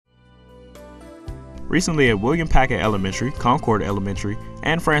Recently at William Packard Elementary, Concord Elementary,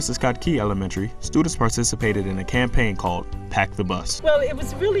 and Francis Scott Key Elementary, students participated in a campaign called Pack the Bus. Well, it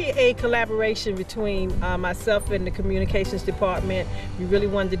was really a collaboration between myself and the communications department. We really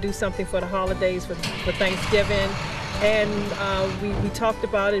wanted to do something for the holidays, for Thanksgiving. And we talked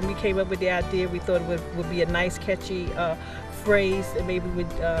about it and we came up with the idea. We thought it would be a nice, catchy phrase that maybe would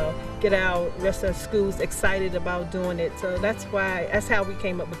get our rest of the schools excited about doing it. So that's how we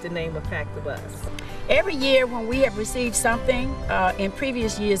came up with the name of Pack the Bus. Every year when we have received something, in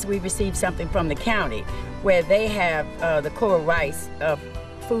previous years we've received something from the county where they have the Cora Rice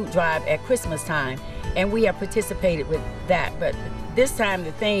food drive at Christmas time, and we have participated with that. But this time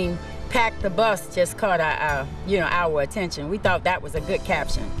the theme, Pack the Bus, just caught our attention. We thought that was a good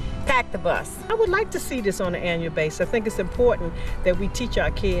caption. Pack the bus. I would like to see this on an annual basis. I think it's important that we teach our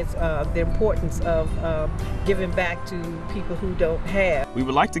kids the importance of giving back to people who don't have. We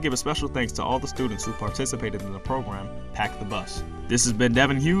would like to give a special thanks to all the students who participated in the program Pack the Bus. This has been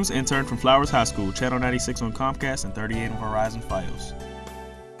Devin Hughes, intern from Flowers High School, Channel 96 on Comcast and 38 on Verizon Fios.